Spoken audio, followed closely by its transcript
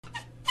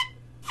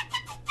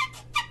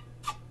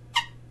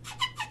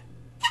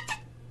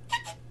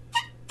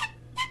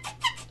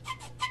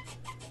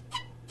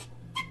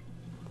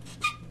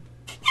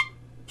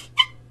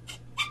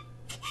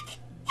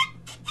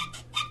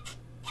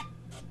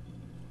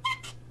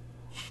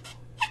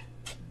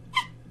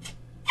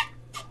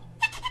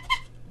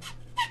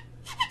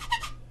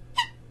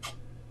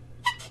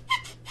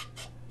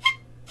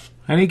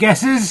Any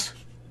guesses?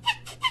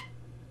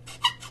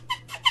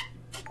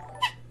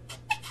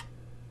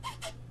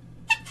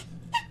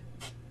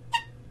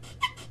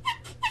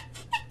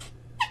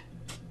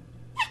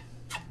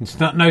 It's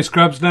not No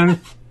Scrubs, no.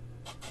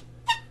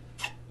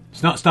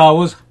 It's not Star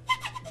Wars.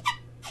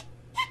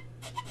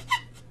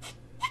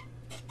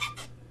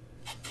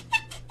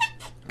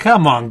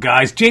 Come on,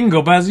 guys.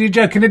 Jingle Bells, are you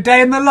joking? A Day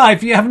in the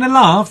Life? Are you having a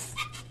laugh?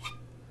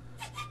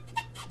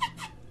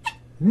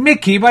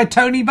 Mickey by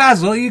Tony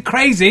Basil? Are you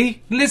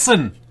crazy?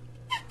 Listen.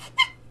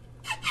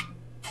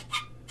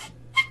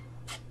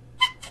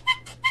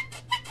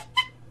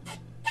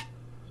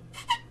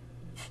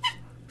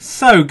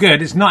 So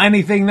good. It's not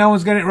anything. No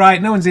one's got it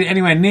right. No one's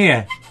anywhere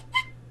near.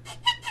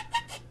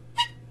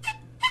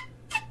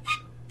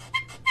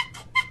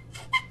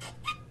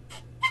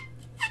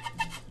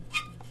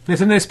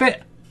 Listen to this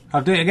bit.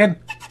 I'll do it again.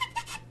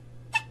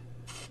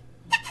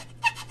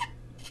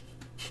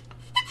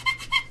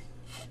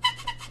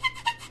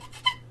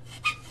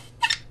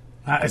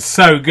 That is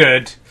so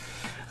good.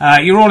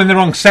 You're all in the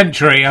wrong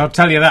century, I'll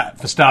tell you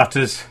that for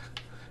starters.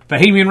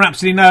 Bohemian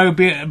Rhapsody, no.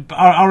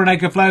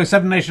 Orinoco Flow,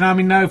 Seven Nation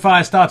Army, no.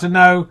 Firestarter,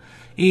 no.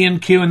 Ian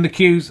Q and the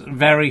Qs,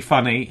 very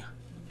funny.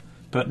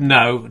 But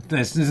no,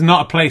 this is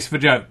not a place for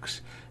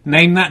jokes.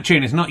 Name that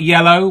tune. It's not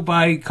Yellow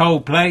by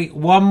Coldplay.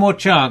 One more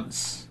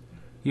chance.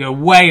 You're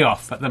way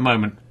off at the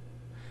moment.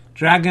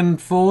 Dragon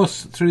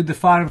Force, Through the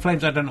Fire and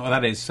Flames. I don't know what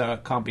that is, so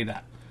it can't be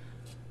that.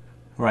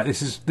 Right,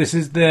 this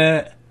is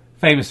the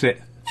famous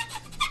bit.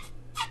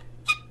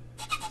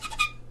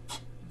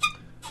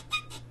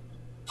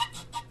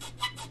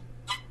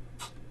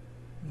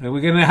 We're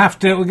gonna have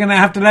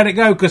to let it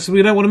go because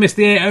we don't want to miss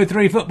the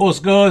 803 football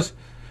scores.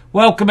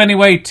 Welcome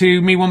anyway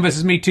to Me1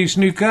 versus Me2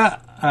 snooker.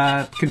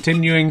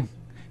 Continuing.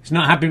 It's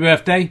not happy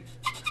birthday.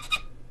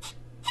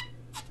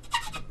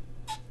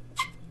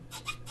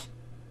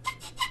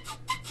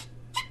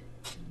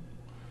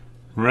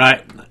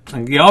 Right,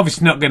 you're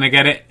obviously not going to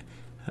get it.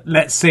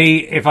 Let's see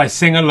if I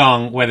sing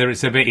along whether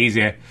it's a bit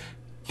easier.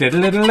 I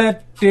don't know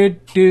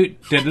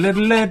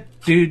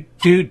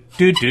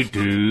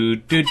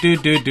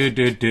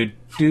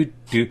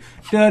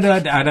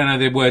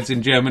the words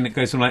in German. It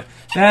goes something like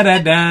da da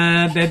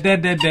da da da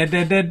da da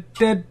da da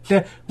da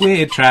da.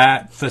 We're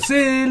trapped for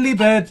silly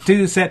birds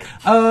to set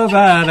over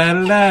da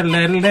da da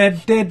da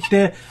da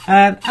da.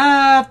 And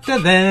after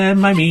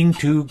them I mean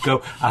to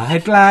go.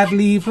 I'd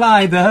gladly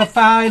fly the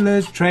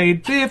filer's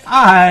trade if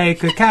I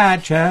could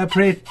catch a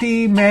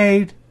pretty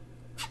maid.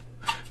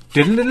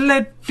 It's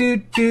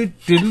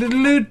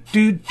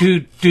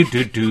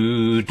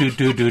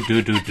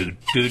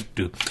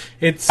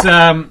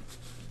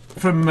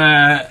from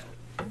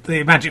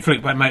the Magic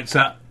Flute by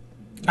Mozart.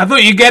 I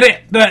thought you'd get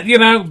it, but you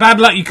know,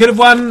 bad luck. You could have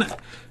won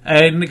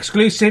an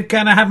exclusive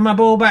 "Can I Have My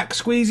Ball Back"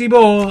 squeezy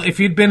ball if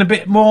you'd been a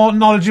bit more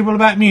knowledgeable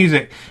about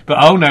music. But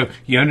oh no,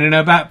 you only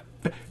know about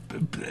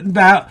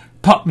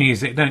pop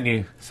music, don't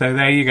you? So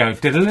there you go.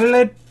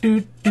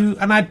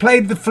 And I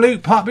played the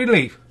flute part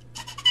belief.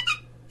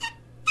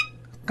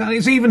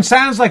 It even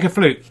sounds like a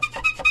flute.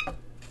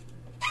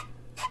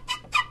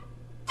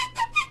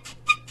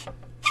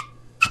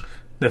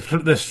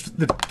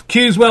 The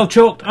cue's well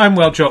chalked. I'm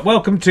well chalked.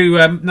 Welcome to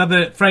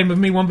another frame of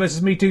Me1 versus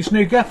Me2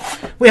 snooker.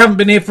 We haven't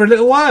been here for a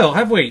little while,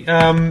 have we?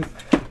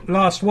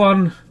 Last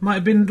one might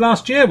have been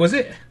last year, was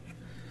it?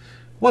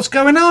 What's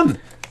going on?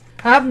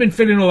 I haven't been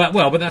feeling all that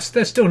well, but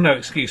there's still no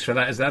excuse for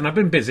that, is there? And I've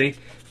been busy.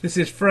 This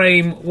is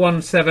frame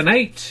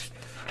 178.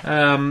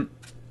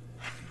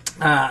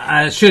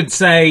 I should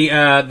say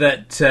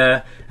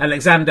that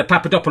Alexander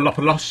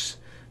Papadopoulos,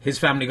 his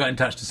family got in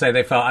touch to say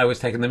they felt I was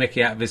taking the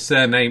mickey out of his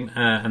surname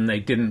and they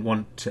didn't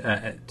want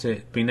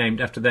to be named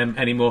after them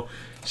anymore.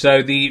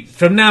 So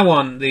from now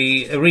on,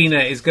 the arena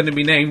is going to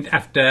be named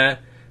after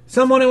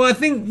someone who I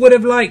think would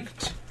have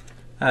liked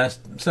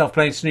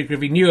self-playing snooker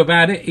if he knew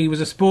about it. He was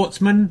a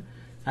sportsman.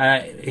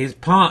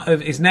 Part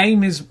of his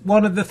name is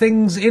one of the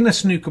things in a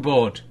snooker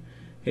board.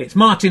 It's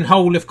Martin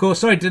Hole, of course.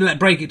 Sorry to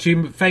break it to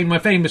you, my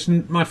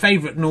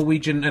favourite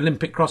Norwegian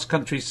Olympic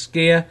cross-country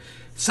skier.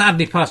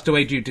 Sadly passed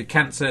away due to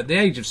cancer at the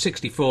age of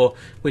 64,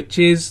 which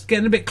is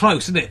getting a bit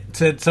close, isn't it?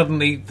 To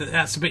suddenly,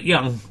 that's a bit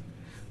young.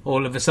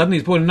 All of a sudden,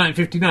 he's born in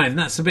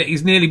 1959.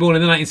 He's nearly born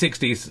in the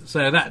 1960s,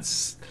 so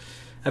that's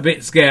a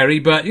bit scary.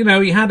 But you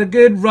know, he had a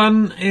good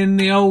run in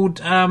the old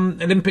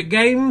Olympic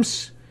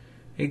Games.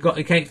 He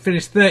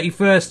finished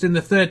 31st in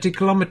the 30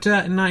 kilometre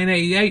in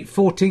 1988,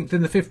 14th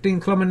in the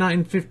 15 kilometre in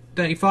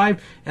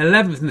 1985,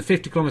 11th in the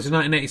 50 kilometres in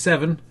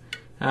 1987.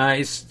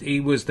 He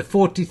was the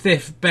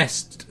 45th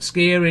best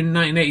skier in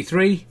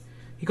 1983.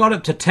 He got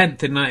up to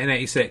 10th in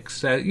 1986,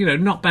 so you know,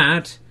 not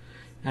bad.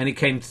 And he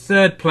came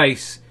third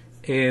place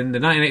in the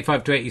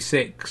 1985 to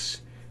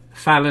 86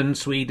 Fallon,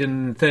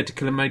 Sweden 30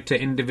 kilometre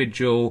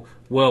individual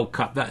World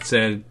Cup. That's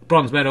a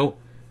bronze medal.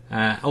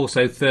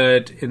 Also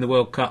third in the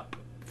World Cup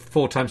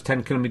 4x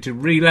 10 kilometre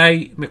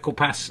relay. Mikkel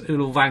Pass,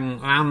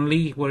 Ulvang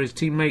Anli were his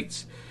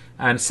teammates.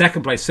 And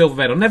second place, silver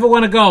medal. Never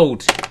won a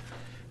gold.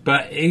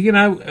 But, you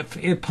know,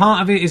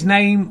 part of it, his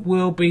name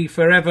will be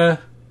forever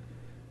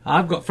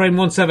I've got frame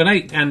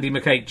 178, Andy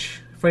McH.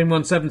 Frame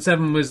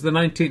 177 was the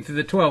 19th of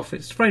the 12th.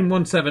 It's frame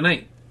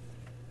 178.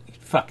 You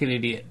fucking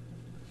idiot.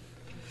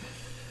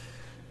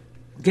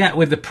 Get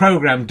with the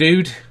programme,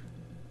 dude.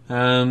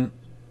 So,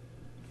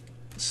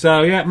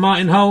 yeah,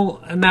 Martin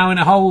Hole, now in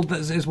a hole,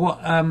 that is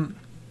what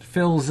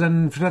Phil's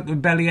and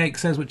Bellyache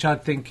says, which I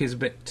think is a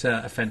bit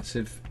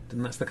offensive.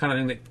 And that's the kind of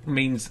thing that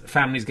means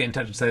families get in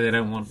touch and say they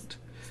don't want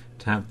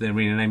to have the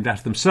arena named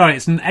after them. Sorry,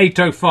 it's an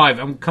 8:05.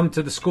 I'm come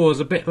to the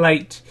scores a bit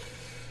late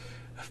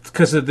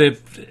because of the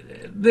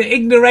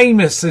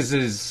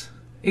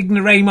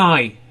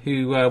ignorami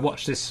who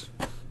watch this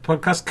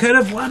podcast could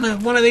have won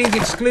one of these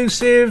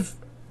exclusive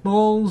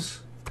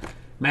balls.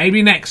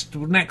 Maybe next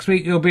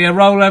week it'll be a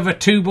rollover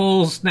 2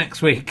 balls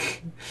next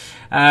week.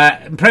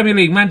 Premier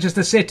League,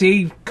 Manchester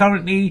City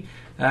currently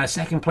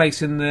second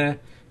place in the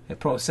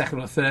probably second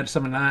or third,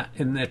 something like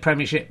that, in the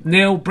Premiership.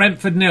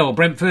 Brentford 0.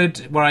 Brentford,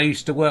 where I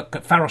used to work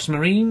at Pharos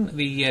Marine,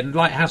 the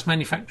lighthouse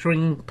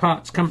manufacturing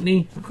parts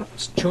company. I've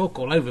got chalk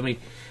all over me.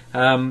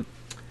 0.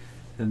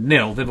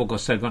 They've all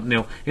got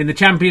 0. In the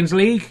Champions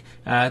League,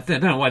 I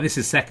don't know why this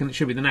is second. It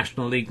should be the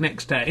National League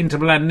next. Inter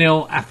Milan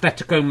 0.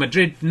 Atletico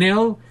Madrid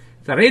 0.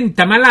 For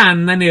Inter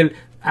Milan 0.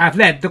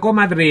 Atletico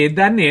Madrid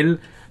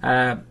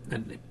 0.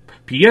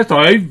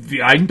 PSV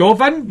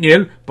Eindhoven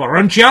 0.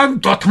 Borussia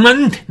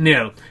Dortmund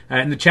 0.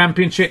 In the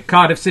Championship,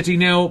 Cardiff City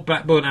 0.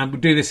 Blackburn, and we'll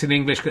do this in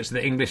English because it's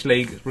the English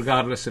League,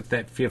 regardless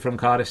if you're from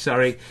Cardiff,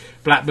 sorry.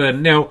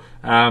 Blackburn 0.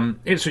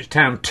 Ipswich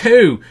Town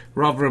 2.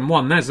 Rotherham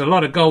 1. There's a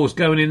lot of goals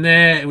going in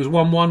there. It was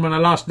 1-1 when I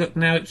last looked.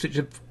 Now Ipswich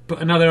have put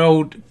another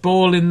old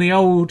ball in the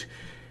old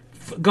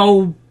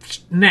goal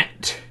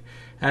net.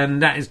 And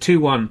that is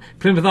 2-1.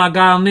 Plymouth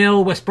Argyle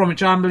 0. West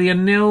Bromwich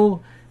Albion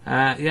 0.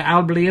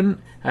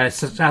 Albion.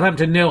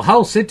 Southampton 0.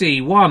 Hull City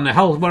 1.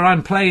 Hull, where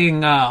I'm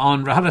playing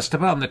on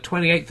RHLSTP on the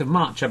 28th of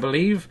March, I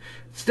believe.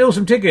 Still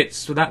some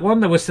tickets for that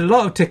one. There was a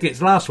lot of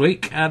tickets last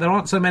week. There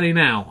aren't so many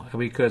now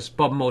because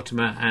Bob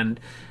Mortimer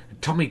and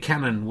Tommy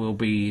Cannon will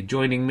be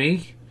joining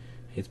me.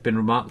 It's been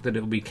remarked that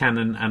it will be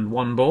Cannon and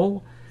one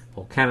ball,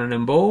 or Cannon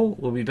and ball.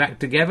 We'll be back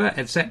together,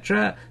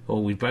 etc.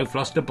 Or we both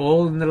lost a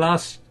ball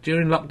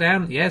during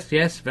lockdown.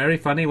 Yes, very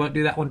funny. Won't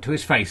do that one to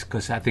his face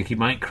because I think he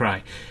might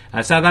cry.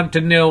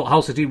 Southampton 0,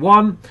 Hull City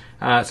 1.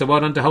 So well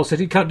done to Hull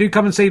City. Do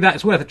come and see that.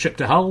 It's worth a trip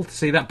to Hull to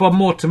see that. Bob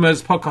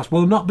Mortimer's podcast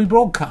will not be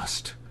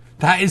broadcast.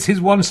 That is his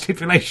one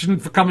stipulation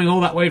for coming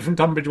all that way from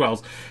Tunbridge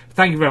Wells.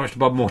 Thank you very much to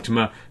Bob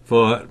Mortimer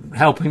for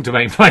helping to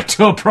make my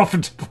tour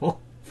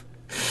profitable.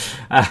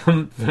 Out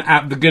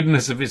of the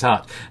goodness of his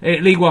heart.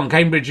 League 1,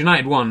 Cambridge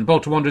United 1,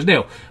 Bolton Wanderers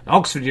 0,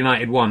 Oxford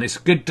United 1. It's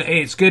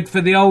good for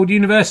the old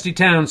university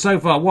town so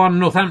far. 1,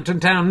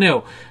 Northampton Town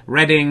 0,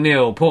 Reading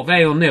 0, Port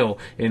Vale 0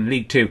 in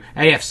League 2,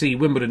 AFC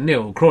Wimbledon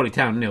 0, Crawley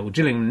Town 0,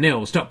 Gillingham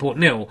 0, Stockport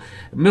 0,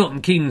 Milton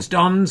Keynes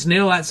Dons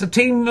 0. That's a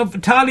team of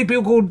entirely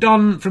people called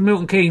Don from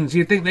Milton Keynes.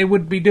 You'd think they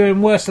would be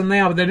doing worse than they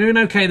are, but they're doing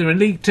okay. They're in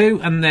League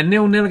 2 and they're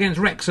 0-0 against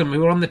Wrexham,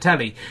 who are on the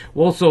telly.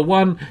 Walsall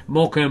 1,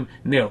 Morecambe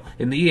 0.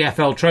 In the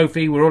EFL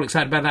Trophy, we're all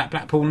excited about that.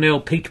 Blackpool 0,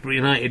 Peterborough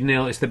United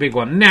 0. It's the big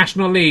one.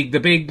 National League, the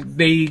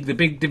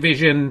big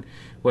division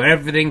where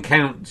everything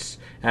counts.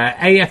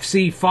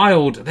 AFC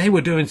Filed, they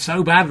were doing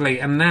so badly,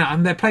 and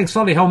they're playing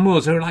Solihull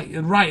Moors, who are like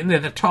right in there,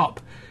 the top,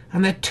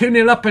 and they're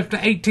 2-0 up after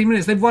 18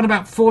 minutes. They've won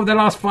about 4 of their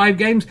last 5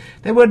 games.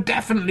 They were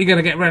definitely going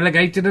to get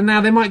relegated, and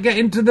now they might get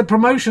into the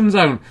promotion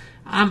zone.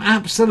 I'm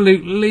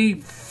absolutely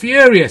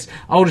furious.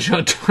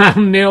 Aldershot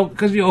Town 0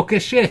 because York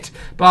is shit.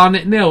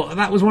 Barnet 0.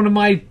 That was one of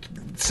my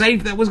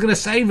that was going to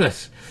save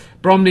us.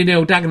 Bromley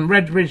 0, Dagenham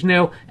Redbridge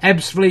 0,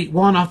 Ebbsfleet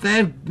 1 off.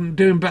 They're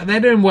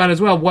doing well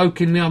as well.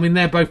 Woking 0. I mean,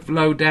 they're both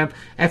low down.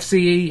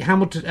 FCE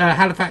Hamilton,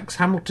 Halifax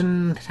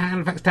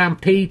Town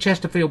P,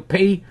 Chesterfield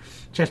P.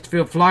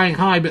 Chesterfield flying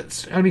high,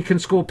 but only can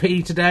score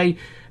P today.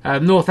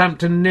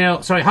 Northampton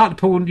 0.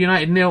 Hartlepool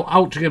United 0,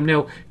 Altrincham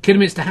 0,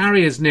 Kidderminster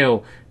Harriers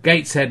 0,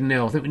 Gateshead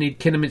 0. I think we need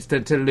Kidderminster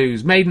to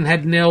lose.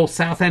 Maidenhead 0,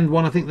 Southend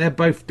 1. I think they're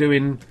both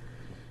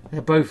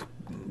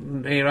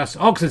near us.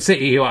 Oxford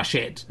City, who are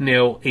shit,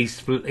 0,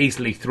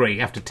 Eastleigh 3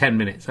 after 10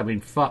 minutes. I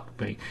mean, fuck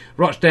me.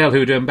 Rochdale,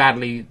 who are doing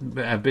badly,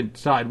 have been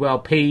started well,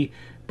 P.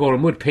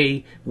 Boreham Wood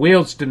P.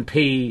 Wealdstone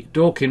P.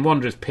 Dorking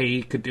Wanderers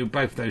P. Could do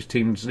both those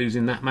teams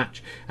losing that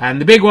match. And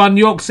the big one,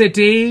 York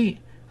City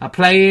are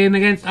playing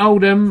against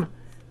Oldham.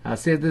 I'll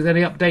see if there's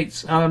any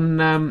updates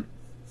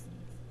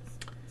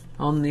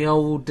on the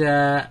old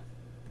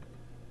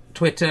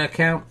Twitter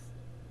account.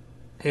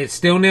 It's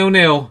still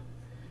 0-0.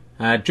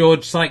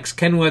 George Sykes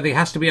Kenworthy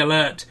has to be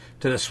alert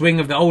to the swing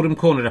of the Oldham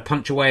corner to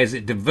punch away as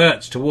it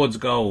diverts towards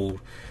goal.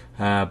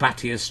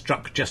 Batty has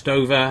struck just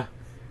over.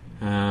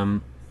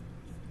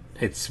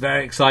 It's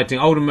very exciting.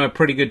 Oldham are a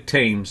pretty good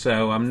team,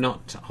 so I'm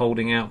not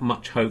holding out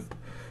much hope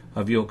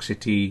of York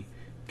City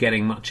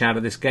getting much out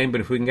of this game,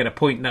 but if we can get a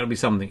point, that'll be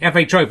something.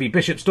 FA Trophy,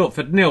 Bishop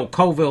Stortford 0,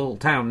 Colville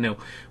Town 0,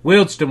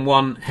 Wealdstone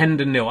 1,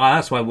 Hendon 0.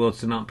 That's why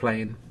Wealdstone aren't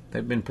playing.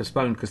 They've been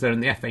postponed because they're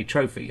in the FA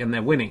Trophy and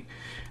they're winning.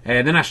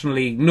 The National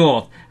League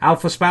North,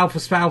 Alpha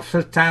Sprouts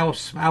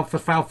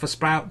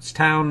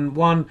Town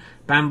 1,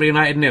 Banbury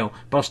United 0,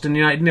 Boston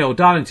United 0,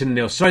 Darlington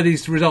 0. Sorry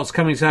these results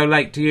coming so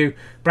late to you.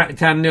 Brackley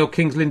Town 0,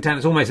 Kings Lynn Town.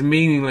 It's almost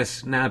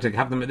meaningless now to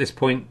have them at this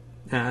point,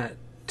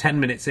 10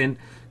 minutes in.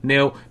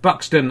 0.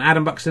 Buxton,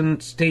 Adam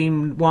Buxton's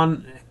team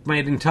 1,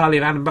 made entirely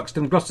of Adam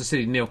Buxton. Gloucester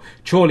City 0,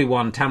 Chorley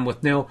 1,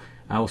 Tamworth 0.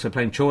 Also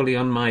playing Chorley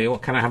on my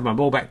Can I Have My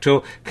Ball Back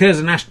tour.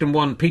 Curzon Ashton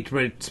 1,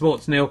 Peterborough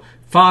Sports 0,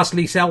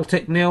 Farsley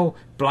Celtic 0,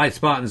 Blythe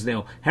Spartans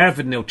 0,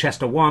 Hereford 0,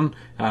 Chester 1,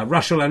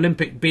 Russell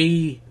Olympic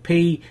B,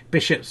 P,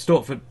 Bishop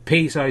Stortford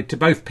P, sorry, to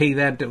both P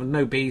there,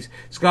 no Bs,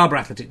 Scarborough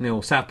Athletic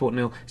 0, Southport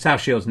 0,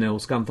 South Shields 0,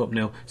 Scunthorpe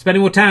 0,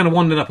 Spennymoor Town are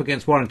 1-0 up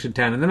against Warrington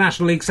Town. In the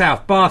National League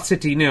South, Bath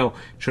City 0,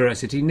 Truro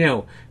City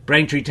 0,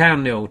 Braintree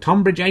Town 0,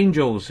 Tonbridge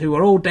Angels, who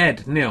are all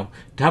dead 0,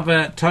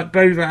 Dover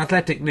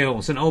Athletic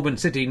 0, St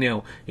Albans City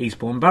 0,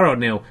 Eastbourne Borough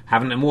 0,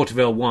 Havant and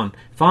Waterville 1,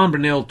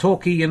 Farnborough 0,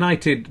 Torquay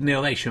United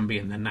 0, they shouldn't be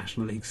in the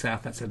National League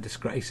South, that's a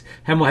disgrace,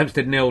 Hemel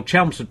Hempstead 0,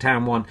 Chelmsford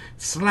Town 1,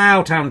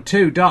 Slough Town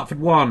 2, Dartford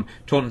 1,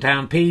 Taunton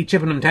Town P,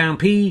 Chippenham Town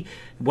P,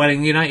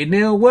 Welling United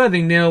 0,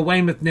 Worthing 0,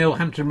 Weymouth 0,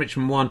 Hampton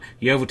Richmond 1,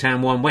 Yeovil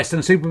Town 1,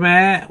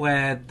 Western-super-Mare,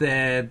 where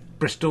the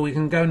Bristol, you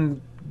can go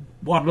and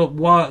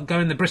go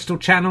in the Bristol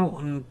Channel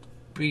and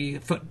be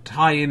foot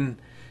high in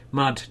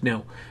mud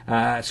 0.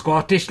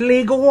 Scottish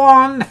League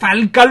 1,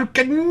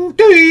 Falcalcan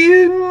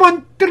 2,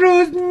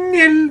 Montrose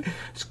 0,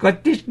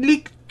 Scottish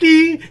League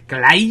 2,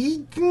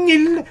 Clyde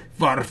 0,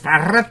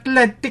 Forfar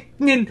Athletic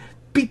 0,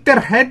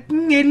 Peterhead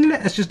 0,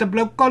 it's just a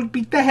bloke called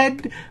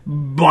Peterhead.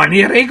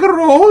 Bonnyrigg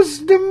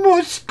Rose, the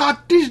most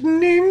Scottish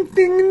name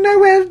thing in the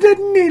world,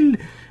 0.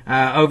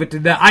 Over to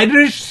the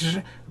Irish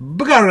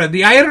Bugger,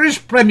 the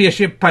Irish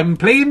Premiership. I'm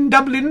playing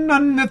Dublin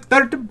on the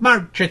 3rd of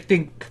March, I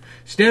think.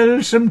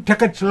 Still some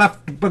tickets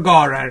left,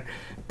 Bugger.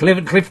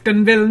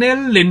 Cliftonville 0,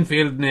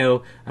 Linfield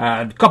 0,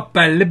 Copa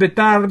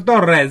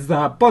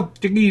Libertadores,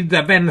 Portuguese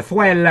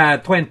Venezuela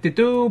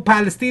 22,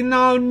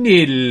 Palestino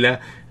 0.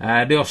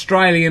 The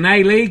Australian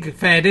A-League,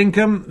 fair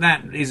income,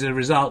 that is a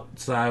result,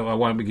 so I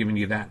won't be giving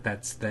you that.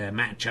 That's the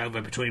match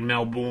over between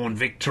Melbourne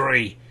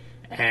Victory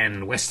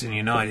and Western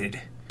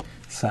United.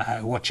 So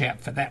watch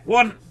out for that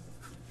one.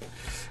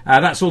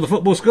 That's all the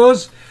football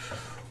scores.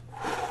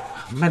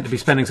 I'm meant to be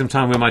spending some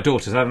time with my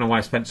daughters. I don't know why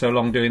I spent so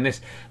long doing this.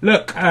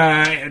 Look, to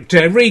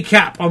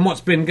recap on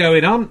what's been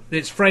going on,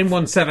 it's frame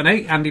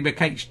 178. Andy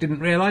McH didn't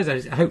realise. I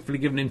hopefully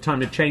given him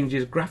time to change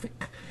his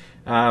graphic.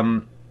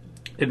 In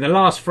the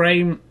last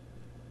frame,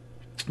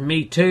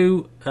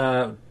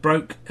 Me2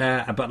 broke,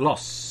 but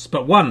lost.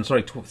 But won,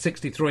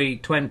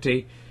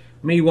 63-20.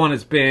 Me1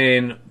 has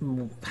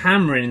been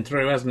hammering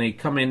through, hasn't he?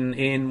 Coming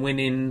in,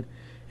 winning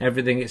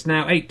everything. It's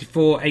now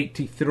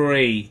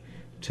 84-83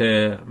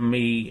 to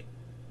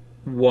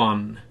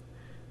Me1.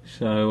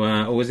 So,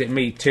 or was it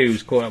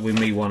Me2's caught up with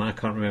Me1? I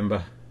can't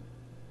remember.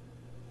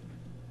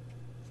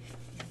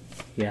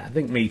 Yeah, I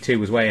think Me2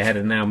 was way ahead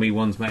and now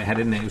Me1's way ahead,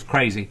 isn't it? It was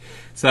crazy.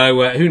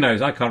 So, who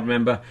knows? I can't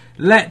remember.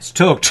 Let's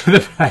talk to the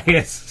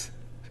players.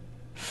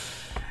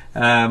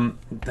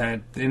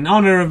 In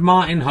honour of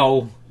Martin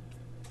Hole,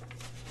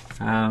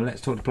 let's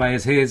talk to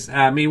players. Here's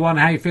Me1.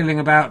 How are you feeling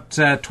about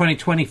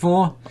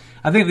 2024?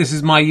 I think this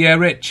is my year,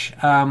 Rich.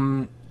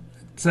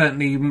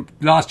 Certainly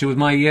last year was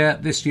my year.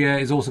 This year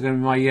is also going to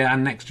be my year,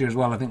 and next year as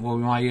well I think will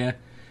be my year.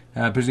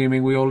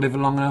 Presuming we all live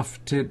long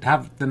enough to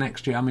have the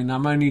next year. I mean,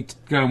 I'm only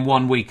going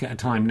 1 week at a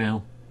time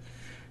now.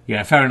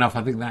 Yeah, fair enough.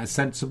 I think that is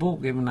sensible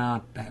given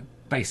our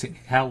basic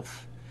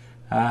health.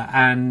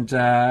 And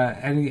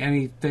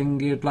anything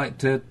you'd like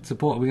to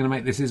support? Are we going to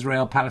make this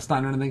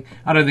Israel-Palestine or anything?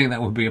 I don't think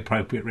that would be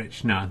appropriate,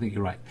 Rich. No, I think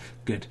you're right.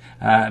 Good.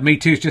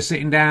 Me2's just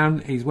sitting down.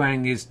 He's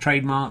wearing his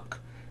trademark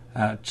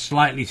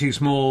slightly too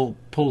small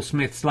Paul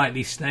Smith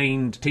slightly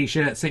stained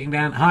t-shirt, sitting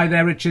down. Hi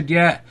there, Richard.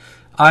 Yeah,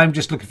 I'm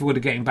just looking forward to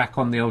getting back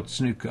on the old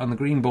snooker on the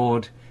green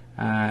board,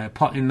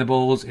 potting the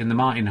balls in the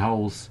Martin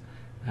holes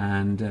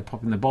and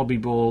popping the bobby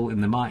ball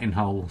in the Martin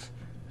holes.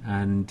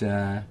 And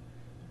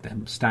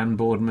Stan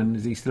Boardman,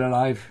 is he still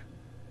alive?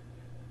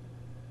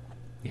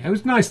 Yeah, it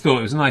was a nice thought.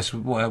 It was a nice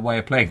way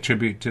of playing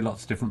tribute to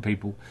lots of different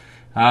people.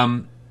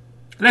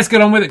 Let's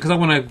get on with it because I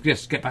want to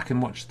just get back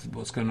and watch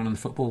what's going on in the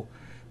football.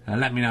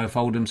 Let me know if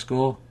Oldham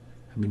score.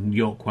 I mean,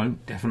 York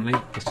won't, definitely.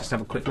 Let's just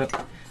have a quick look.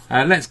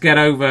 Let's get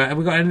over. Have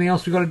we got anything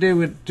else we've got to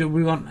do? Do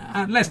we want?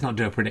 Let's not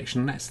do a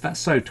prediction. That's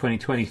so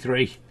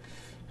 2023.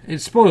 It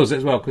spoils it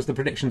as well because the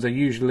predictions are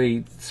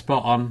usually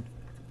spot on.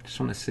 Just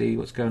want to see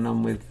what's going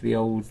on with the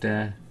old.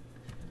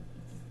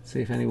 See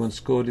if anyone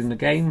scored in the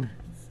game.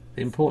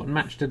 The important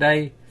match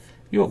today.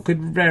 York could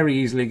very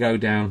easily go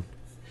down.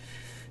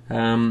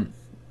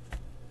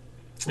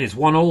 It's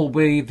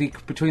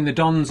 1-1 between the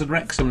Dons and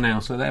Wrexham now,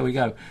 so there we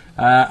go.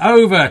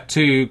 Over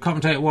to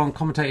commentator 1,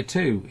 commentator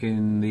 2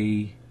 in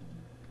the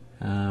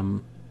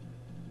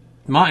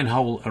Martin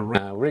Hole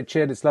arena.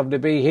 Richard, it's lovely to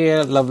be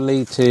here.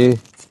 Lovely to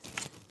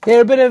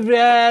hear a bit of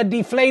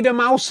Die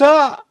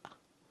Fledermauser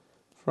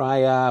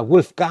by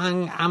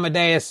Wolfgang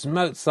Amadeus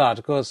Mozart.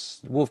 Of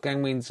course,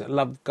 Wolfgang means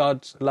love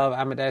God, love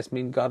Amadeus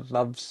means God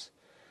loves.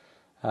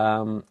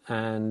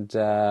 There's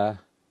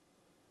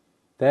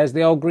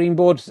the old green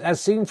board as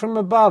seen from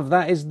above.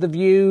 That is the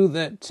view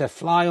that a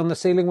fly on the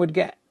ceiling would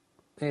get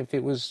if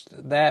it was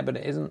there, but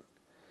it isn't.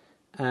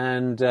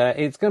 And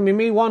it's going to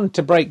be Me1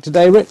 to break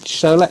today, Rich.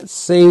 So let's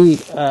see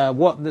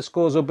what the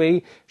scores will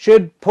be.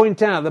 Should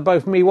point out that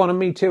both Me1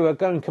 and Me2 are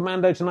going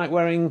commando tonight,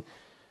 wearing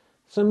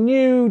some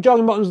new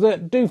jogging bottoms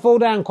that do fall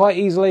down quite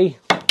easily.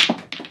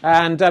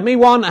 And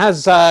Me1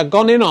 has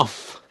gone in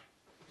off.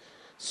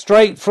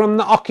 Straight from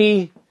the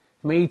Oki.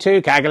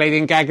 Me2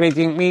 calculating,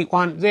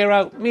 Me1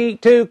 0,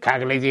 Me2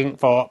 calculating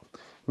 4.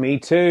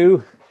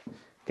 Me2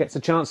 gets a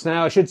chance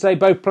now. I should say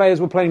both players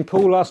were playing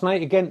pool last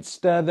night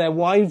against their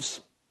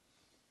wives.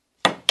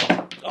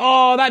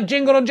 Oh, that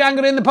jingled and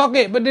jangled in the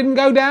pocket, but didn't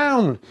go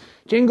down.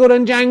 Jingled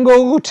and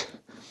jangled.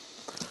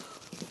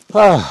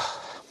 Oh,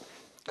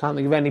 can't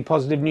think of any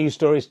positive news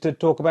stories to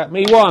talk about.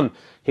 Me1,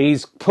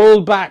 he's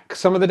pulled back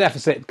some of the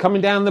deficit,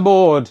 coming down the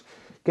board.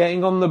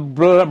 Getting on the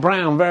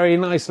brown very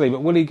nicely,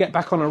 but will he get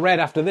back on a red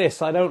after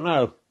this? I don't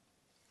know.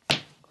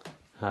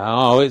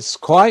 Oh, it's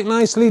quite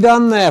nicely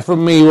done there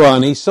from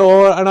Me1. He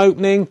saw an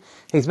opening.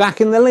 He's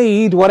back in the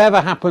lead,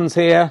 whatever happens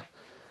here.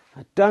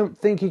 I don't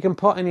think he can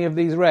pot any of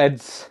these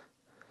reds.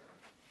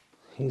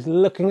 He's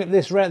looking at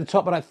this red at the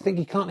top, but I think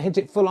he can't hit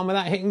it full on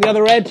without hitting the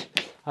other red.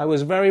 I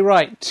was very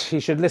right.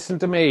 He should listen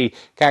to me.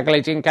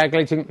 Calculating,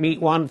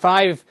 Me1,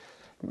 5.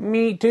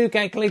 Me2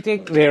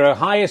 calculating 0.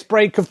 Highest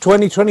break of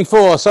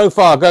 2024 so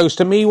far goes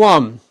to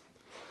Me1.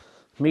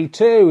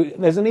 Me2,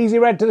 there's an easy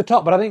red to the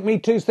top, but I think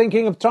Me2's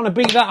thinking of trying to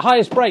beat that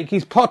highest break.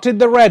 He's potted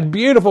the red.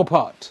 Beautiful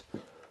pot.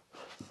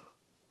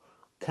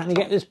 Can he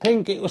get this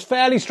pink? It was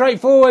fairly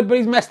straightforward, but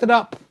he's messed it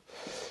up.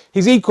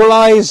 He's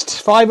equalised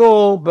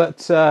 5-all,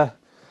 but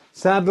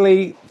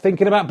sadly,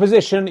 thinking about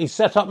position, he's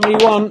set up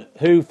Me1,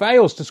 who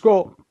fails to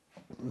score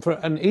for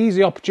an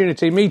easy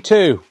opportunity.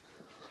 Me2.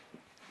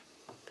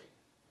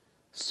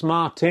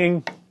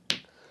 Smarting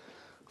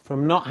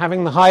from not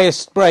having the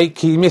highest break.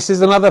 He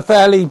misses another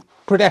fairly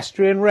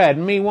pedestrian red.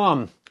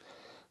 Me1.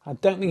 I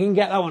don't think he can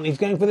get that one. He's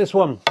going for this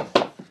one.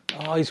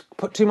 Oh, he's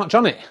put too much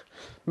on it.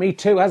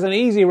 Me2 has an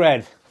easy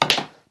red.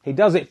 He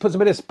does it. Puts a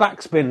bit of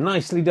backspin.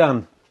 Nicely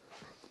done.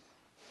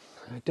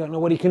 I don't know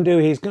what he can do.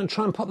 He's going to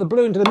try and pop the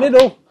blue into the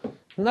middle.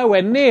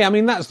 Nowhere near. I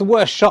mean, that's the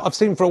worst shot I've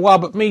seen for a while,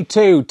 but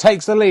Me2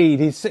 takes the lead.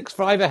 He's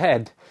 6-5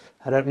 ahead.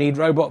 I don't need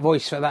robot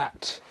voice for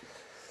that.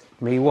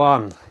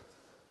 Me1.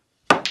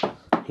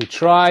 He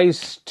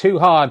tries too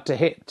hard to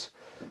hit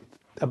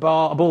a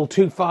ball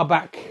too far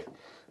back.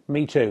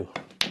 Me2.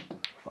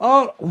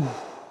 Oh!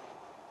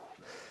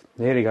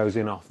 There he goes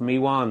in off.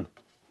 Me1.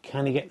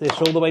 Can he get this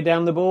all the way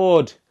down the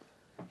board?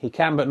 He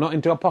can, but not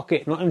into a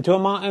pocket, not into a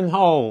Martin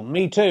hole.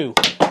 Me2.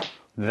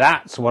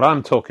 That's what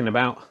I'm talking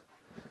about.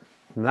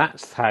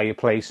 That's how you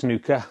play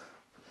snooker.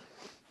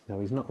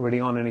 No, he's not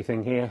really on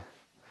anything here.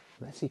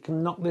 Unless he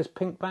can knock this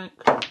pink back.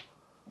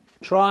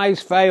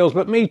 Tries, fails,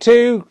 but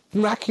Me2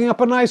 racking up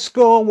a nice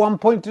score, 1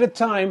 point at a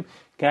time.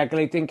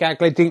 Calculating,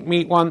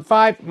 Me1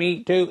 5,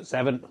 Me2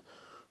 7.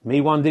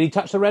 Me1, did he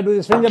touch the red with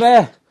his finger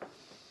there?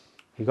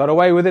 He got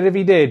away with it if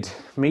he did.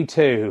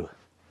 Me2.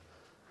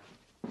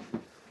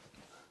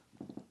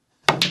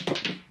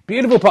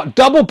 Beautiful pot,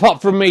 double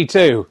pot from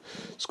Me2.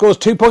 Scores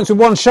 2 points with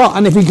one shot,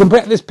 and if he can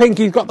bet this pink,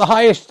 he's got the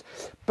highest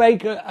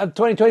break of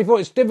 2024.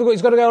 It's difficult,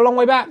 he's got to go a long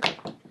way back.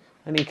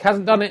 And he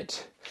hasn't done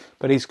it,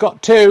 but he's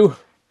got 2.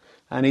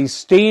 And he's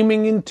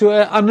steaming into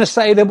an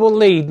unassailable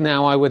lead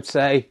now, I would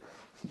say.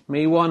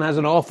 Me1 has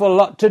an awful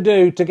lot to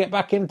do to get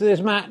back into this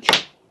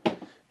match.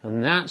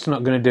 And that's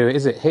not going to do it,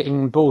 is it?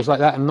 Hitting balls like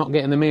that and not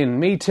getting them in.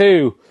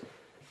 Me2.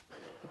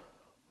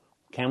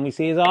 Can we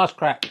see his arse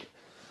crack?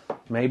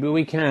 Maybe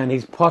we can.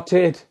 He's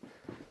potted.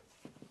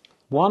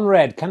 1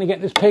 red. Can he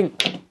get this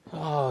pink?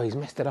 Oh, he's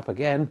messed it up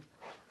again.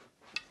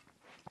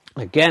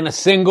 Again, a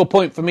single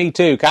point for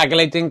Me2.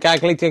 Calculating.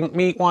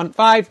 Me1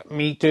 5.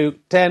 Me2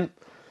 10.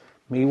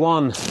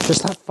 Me1,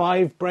 just that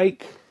 5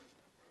 break.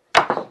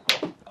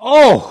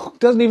 Oh,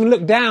 doesn't even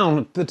look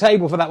down the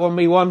table for that one,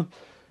 Me1.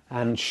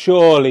 And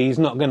surely he's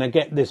not going to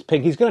get this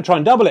pink. He's going to try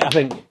and double it, I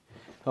think.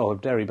 Oh,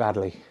 very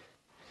badly.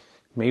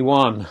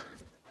 Me1,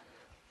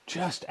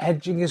 just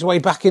edging his way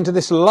back into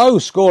this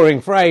low-scoring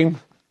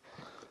frame.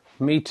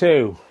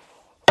 Me2,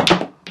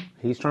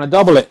 he's trying to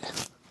double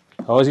it.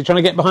 Oh, is he trying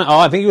to get behind? Oh,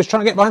 I think he was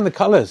trying to get behind the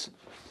colours.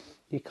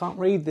 You can't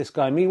read this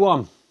guy,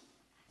 Me1.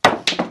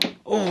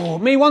 Oh,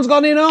 Me1's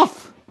gone in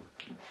off.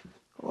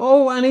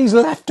 Oh, and he's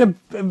left a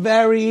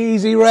very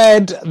easy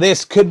red.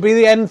 This could be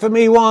the end for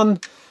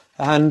Me1.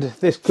 And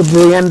this could be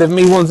the end of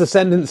Me1's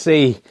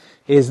ascendancy.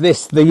 Is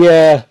this the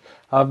year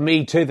of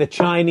Me2, the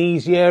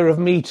Chinese year of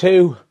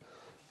Me2?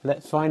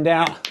 Let's find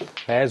out.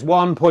 There's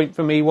 1 point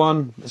for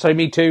Me1. Sorry,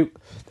 Me2.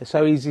 They're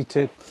so easy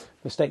to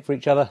mistake for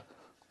each other.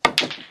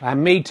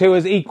 And Me2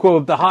 has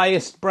equalled the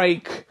highest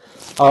break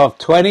of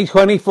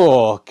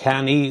 2024.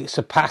 Can he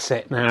surpass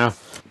it now?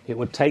 It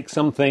would take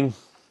something.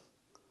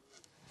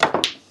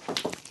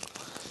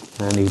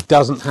 And he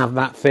doesn't have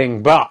that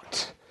thing,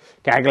 but...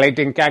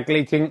 Calculating,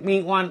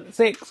 Me1,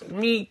 6,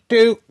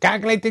 Me2,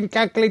 calculating,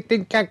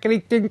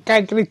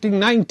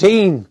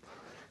 19.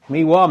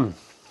 Me1.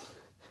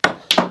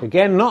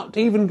 Again, not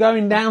even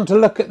going down to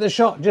look at the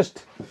shot,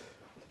 just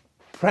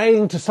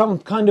praying to some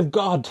kind of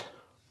god.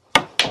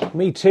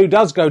 Me2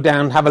 does go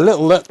down, have a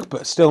little look,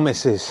 but still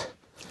misses.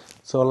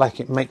 So like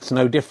it makes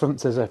no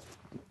difference. There's a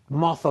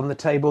moth on the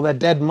table, there's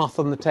dead moth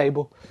on the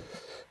table.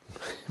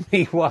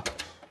 Me1,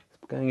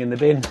 going in the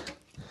bin.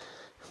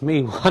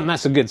 Me1,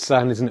 that's a good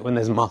sign, isn't it, when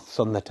there's moths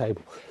on the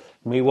table.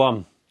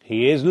 Me1,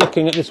 he is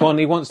looking at this one,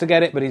 he wants to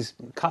get it, but he's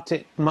cut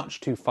it much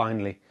too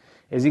finely.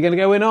 Is he going to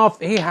go in off?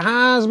 He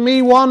has.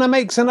 Me1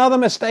 makes another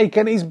mistake,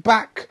 and he's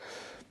back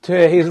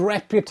to his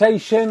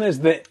reputation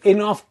as the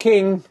in-off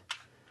king.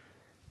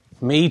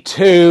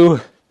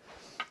 Me2,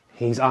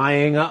 he's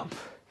eyeing up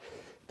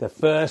the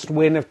first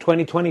win of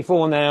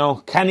 2024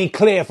 now. Can he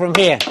clear from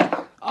here?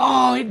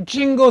 Oh, it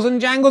jingles and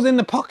jangles in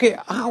the pocket.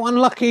 How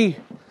unlucky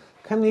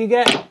can he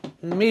get?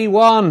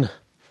 Me1.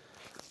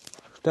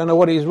 Don't know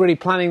what he's really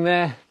planning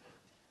there.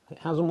 It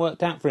hasn't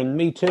worked out for him.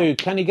 Me2.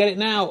 Can he get it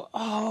now?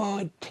 Oh,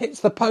 it hits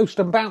the post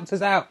and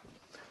bounces out.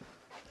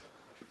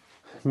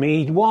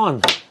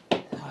 Me1.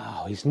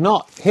 Oh, he's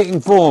not hitting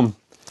form.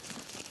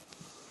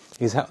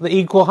 He's had the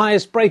equal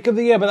highest break of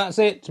the year, but that's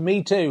it.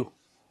 Me2.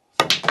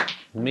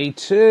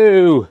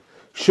 Me2.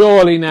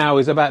 Surely now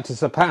he's about to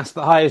surpass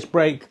the highest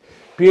break.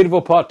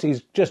 Beautiful pot.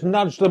 He's just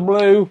nudged the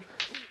blue.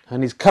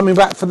 And he's coming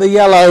back for the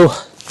yellow.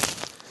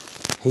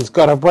 He's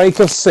got a break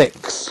of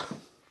 6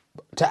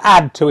 to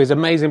add to his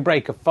amazing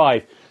break of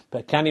 5.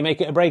 But can he make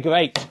it a break of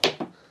 8?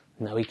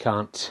 No, he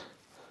can't.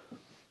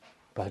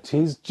 But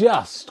he's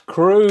just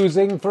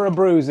cruising for a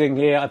bruising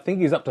here. I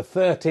think he's up to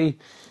 30,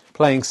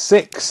 playing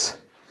 6.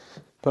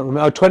 But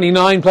remember,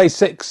 29, plays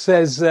 6,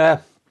 says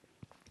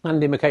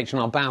Andy McCachen.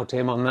 I'll bow to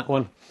him on that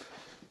one.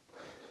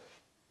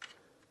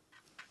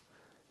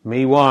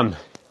 Me1.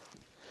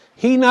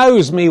 He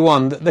knows,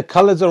 Me1, that the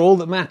colours are all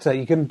that matter.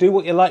 You can do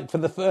what you like for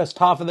the first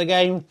half of the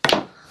game.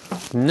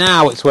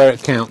 Now it's where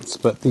it counts,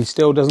 but he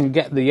still doesn't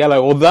get the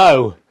yellow.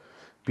 Although,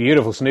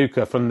 beautiful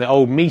snooker from the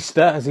old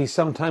Meester, as he's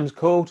sometimes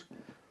called.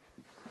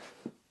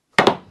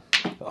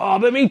 Oh,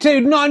 but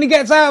Me2 not only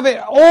gets out of it,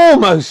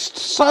 almost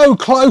so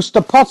close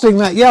to potting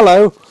that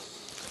yellow.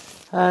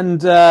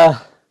 And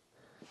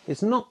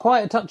it's not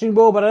quite a touching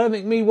ball, but I don't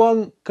think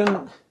Me1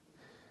 can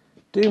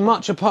do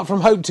much apart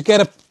from hope to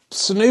get a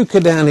snooker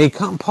down here. He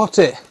can't pot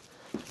it.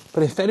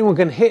 But if anyone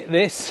can hit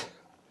this,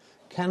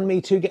 can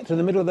Me2 get to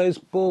the middle of those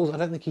balls? I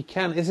don't think he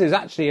can. This is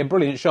actually a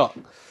brilliant shot.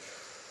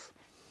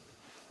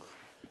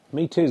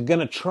 Me2 is going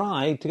to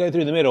try to go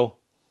through the middle.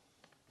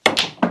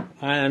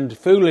 And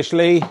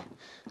foolishly,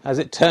 as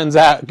it turns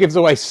out, gives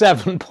away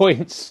 7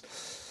 points.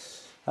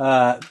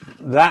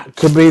 That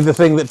could be the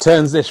thing that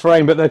turns this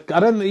frame. But I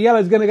don't think the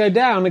yellow's going to go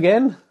down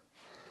again.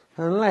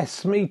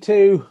 Unless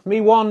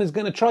Me1 is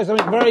going to try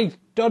something very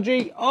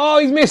dodgy. Oh,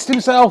 he's missed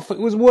himself. It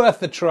was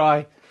worth a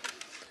try.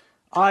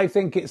 I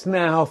think it's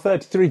now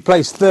 33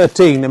 plays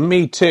 13 and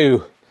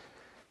Me2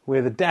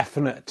 with a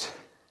definite.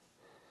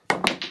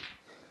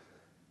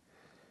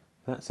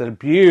 That's a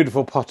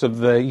beautiful pot of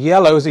the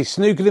yellow. Has he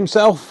snookered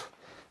himself?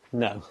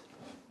 No.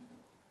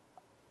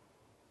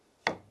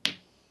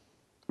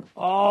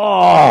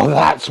 Oh,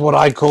 that's what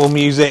I call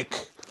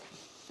music.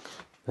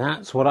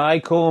 That's what I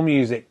call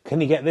music.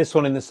 Can you get this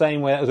one in the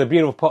same way? That was a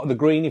beautiful pot of the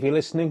green if you're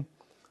listening.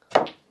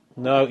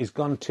 No, he's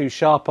gone too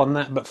sharp on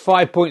that. But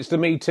 5 points to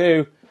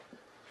Me2.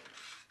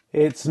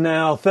 It's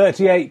now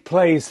 38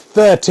 plays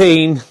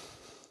 13.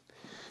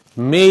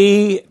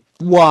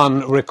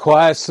 Me1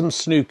 requires some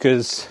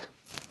snookers.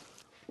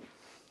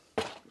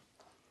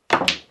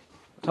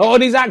 Oh,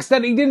 and he's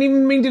accidentally, he didn't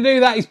even mean to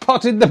do that. He's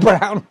potted the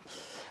brown.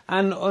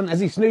 And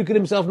as he snookered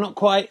himself, not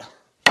quite.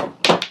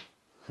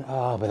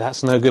 Oh, but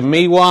that's no good.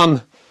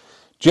 Me1,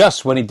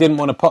 just when he didn't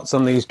want to pot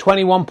some of these.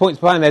 21 points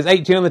behind. There's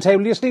 18 on the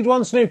table. You just need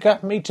one snooker.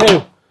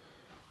 Me2.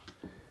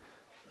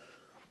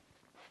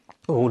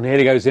 Oh,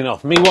 nearly goes in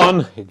off.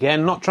 Me1,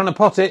 again, not trying to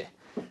pot it.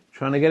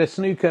 Trying to get a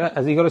snooker.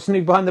 Has he got a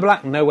snook behind the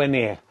black? Nowhere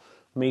near.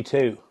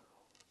 Me2.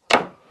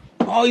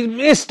 Oh, he's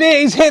missed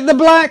it. He's hit the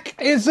black.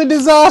 It's a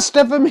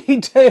disaster for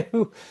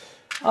Me2.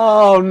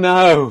 Oh,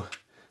 no.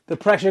 The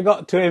pressure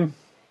got to him.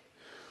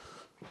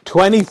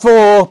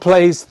 24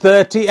 plays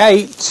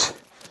 38.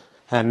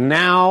 And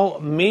now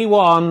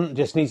Me1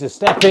 just needs to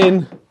step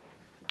in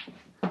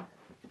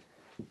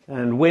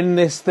and win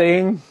this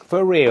thing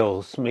for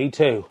reals.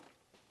 Me2.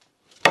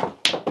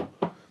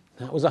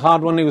 That was a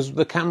hard one.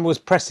 The camera was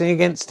pressing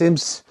against him.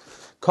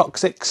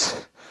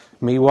 Coccyx.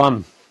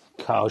 Me1.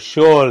 Oh,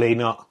 surely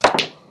not.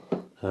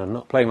 I'm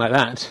not playing like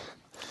that.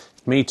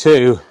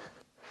 Me2.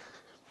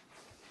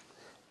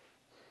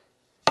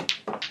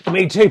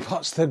 Me2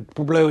 pots the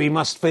blue. He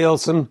must feel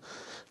some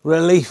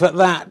relief at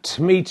that.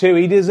 Me2.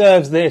 He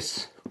deserves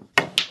this.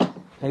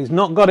 He's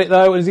not got it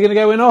though. Is he going to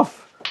go in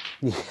off?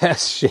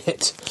 Yes,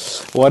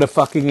 shit. What a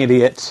fucking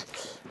idiot.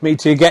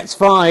 Me2 gets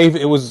 5.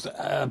 It was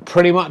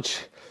pretty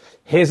much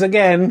his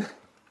again.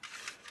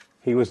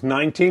 He was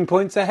 19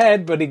 points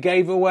ahead, but he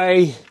gave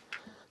away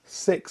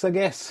 6, I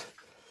guess.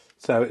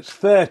 So it's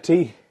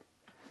 30,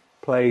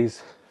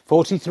 plays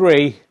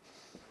 43.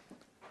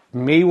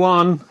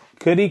 Me1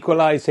 could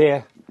equalise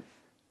here.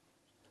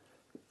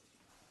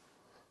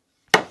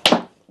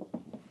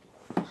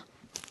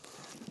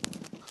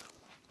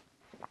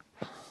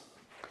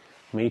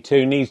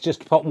 Me2 needs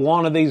just to pop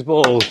one of these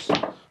balls.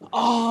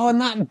 Oh, and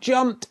that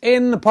jumped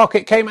in the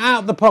pocket, came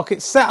out the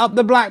pocket, set up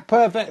the black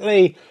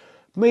perfectly.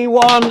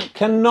 Me1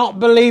 cannot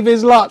believe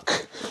his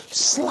luck.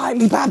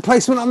 Slightly bad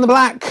placement on the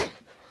black.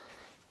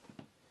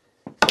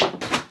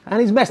 And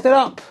he's messed it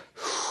up.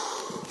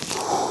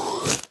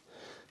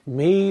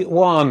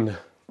 Me1.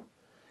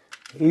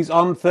 He's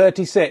on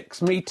 36.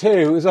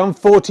 Me2 is on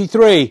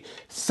 43.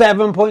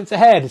 7 points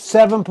ahead.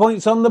 7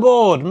 points on the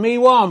board.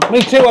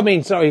 Me2, I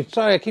mean, sorry,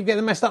 I keep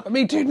getting messed up. But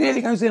Me2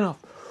 nearly goes in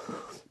off.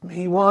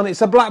 Me1,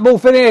 it's a black ball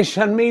finish,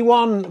 and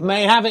Me1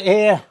 may have it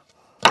here.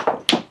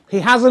 He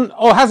hasn't,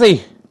 or has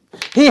he?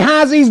 He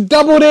has, he's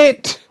doubled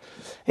it.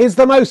 It's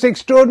the most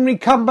extraordinary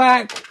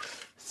comeback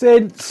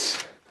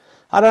since,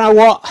 I don't know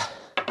what,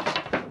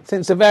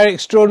 since a very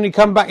extraordinary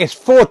comeback. It's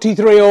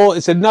 43 all,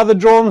 it's another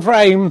drawn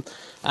frame,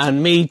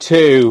 and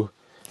Me2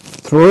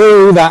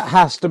 through, that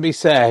has to be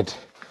said.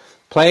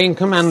 Playing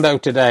commando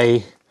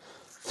today,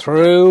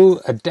 through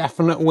a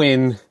definite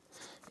win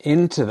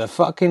into the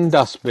fucking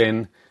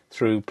dustbin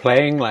through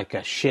playing like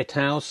a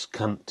shithouse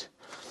cunt.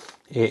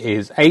 It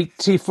is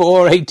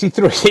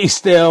 84-83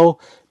 still,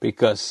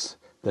 because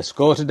the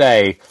score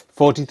today,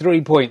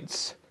 43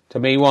 points to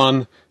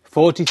Me1,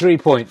 43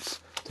 points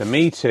to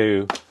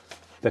Me2.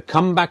 The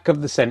comeback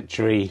of the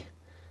century,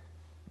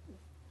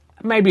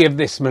 maybe of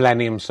this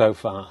millennium so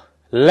far.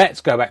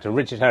 Let's go back to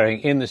Richard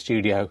Herring in the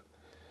studio.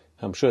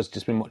 I'm sure it's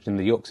just been watching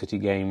the York City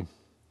game.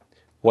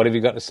 What have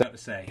you got to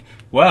say?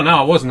 Well, no,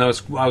 I wasn't.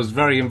 I was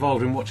very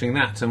involved in watching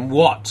that, and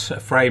what a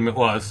frame it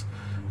was.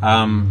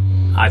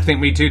 I think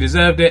Me2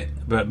 deserved it,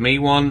 but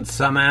Me1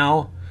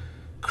 somehow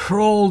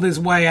crawled his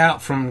way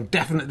out from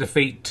definite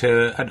defeat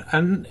to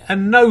a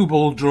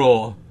noble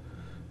draw.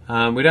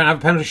 We don't have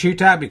a penalty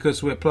shootout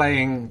because we're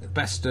playing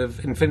best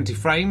of infinity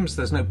frames.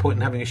 There's no point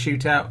in having a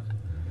shootout.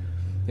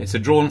 It's a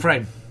drawn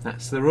frame.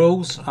 That's the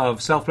rules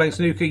of self-playing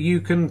snooker. You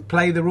can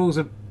play the rules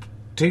of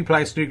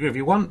two-player snooker if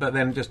you want, but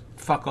then just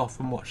fuck off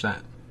and watch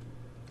that.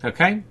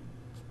 Okay?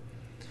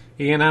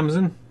 Ian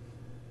Amazon.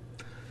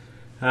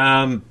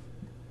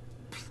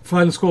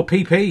 Final score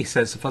PP,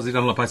 says Fuzzy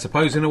Dunlop, I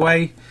suppose, in a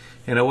way.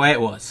 In a way it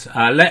was.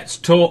 Let's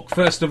talk,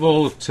 first of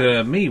all, to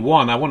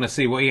Me1. I want to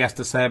see what he has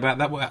to say about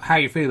that. How are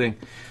you feeling?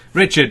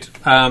 Richard,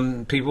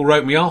 people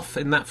wrote me off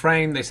in that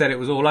frame. They said it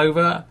was all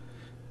over.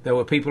 There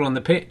were people on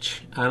the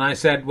pitch. And I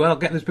said, well,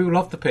 get those people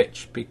off the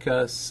pitch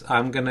because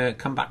I'm going to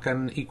come back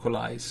and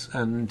equalise.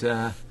 And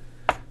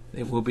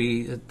it will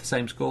be the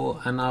same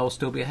score and I will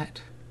still be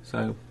ahead.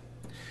 So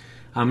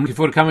I'm looking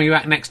forward to coming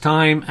back next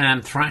time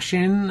and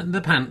thrashing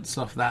the pants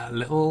off that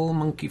little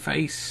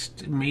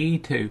monkey-faced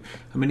Me2.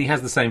 I mean, he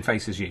has the same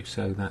face as you,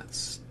 so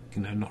that's,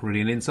 not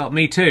really an insult.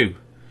 Me2.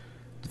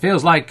 It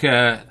feels like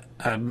a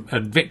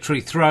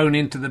victory thrown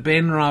into the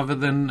bin rather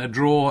than a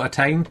draw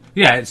attained.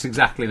 Yeah, it's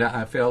exactly that.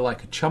 I feel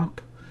like a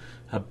chump,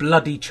 a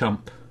bloody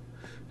chump.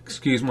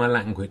 Excuse my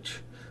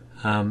language.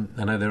 I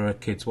know there are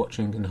kids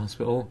watching in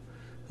hospital.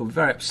 I'm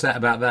very upset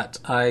about that.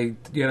 I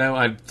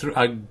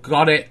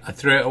got it, I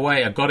threw it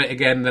away, I got it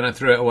again, then I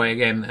threw it away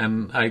again,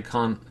 and I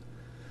can't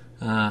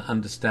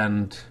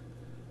understand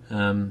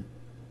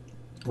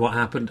what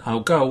happened. I'll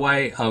go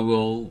away, I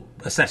will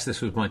assess this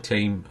with my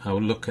team, I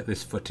will look at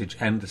this footage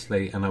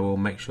endlessly, and I will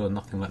make sure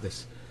nothing like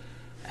this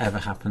ever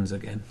happens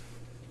again.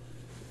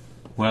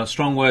 Well,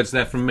 strong words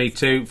there from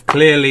Me2.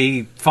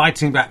 Clearly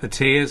fighting back the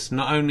tears,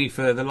 not only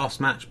for the lost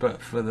match,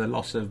 but for the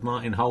loss of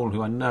Martin Hole,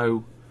 who I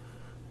know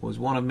was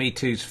one of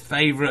Me2's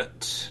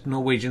favourite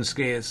Norwegian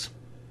skiers.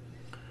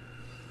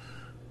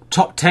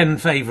 Top 10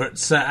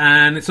 favourites,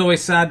 and it's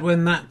always sad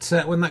when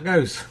that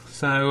goes.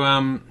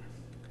 So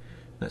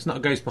that's not a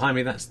ghost behind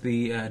me. That's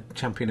the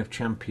Champion of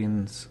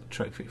Champions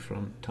trophy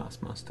from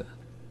Taskmaster.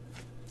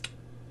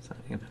 So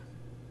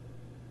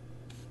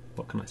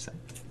what can I say?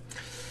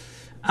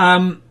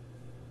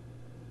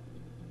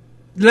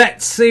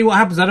 Let's see what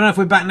happens. I don't know if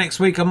we're back next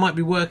week. I might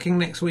be working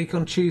next week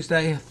on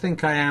Tuesday. I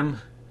think I am.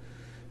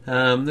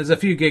 There's a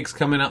few gigs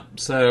coming up,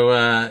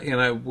 so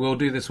we'll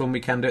do this when we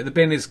can do it. The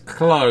bin is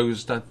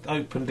closed. I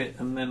opened it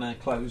and then I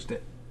closed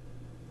it.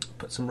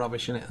 Put some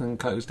rubbish in it and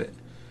closed it.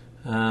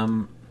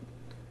 And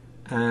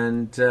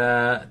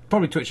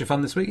probably Twitch for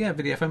Fun this week. Yeah,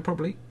 Video FM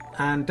probably.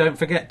 And don't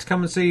forget to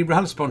come and see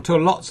Rehearsal on tour.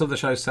 Lots of the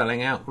shows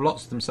selling out.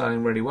 Lots of them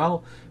selling really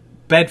well.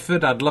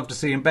 Bedford, I'd love to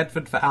see you in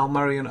Bedford for Al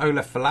Murray and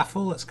Olaf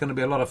Falafel. That's going to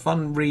be a lot of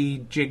fun.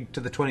 Rejigged to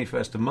the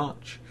 21st of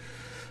March.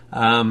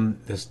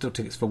 There's still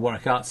tickets for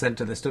Warwick Arts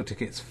Centre. There's still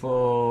tickets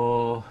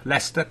for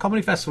Leicester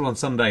Comedy Festival on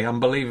Sunday.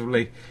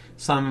 Unbelievably,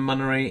 Simon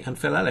Munnery and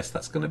Phil Ellis.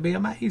 That's going to be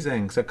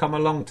amazing. So come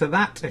along to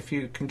that if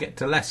you can get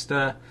to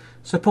Leicester.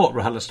 Support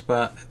Rehearsal.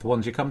 The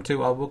ones you come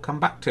to, I will come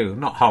back to.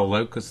 Not Hull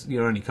though, because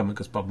you're only coming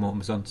because Bob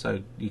Mortimer's on,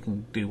 so you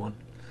can do one.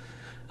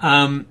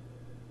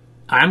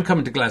 I am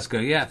coming to Glasgow,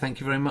 yeah. Thank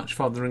you very much,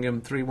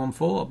 Fotheringham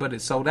 314, but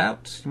it's sold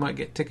out. You might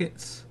get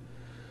tickets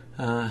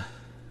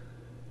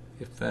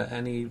if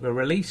any are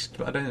released,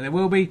 but I don't think they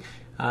will be.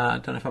 I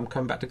don't know if I'm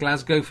coming back to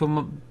Glasgow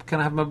can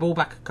I have my ball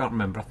back? I can't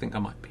remember. I think I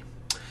might be.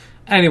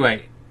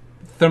 Anyway,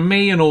 from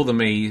me and all the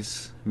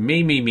me's,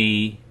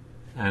 me,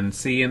 and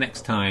see you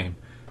next time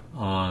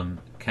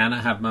on Can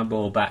I Have My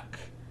Ball Back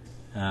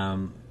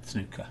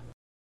Snooker.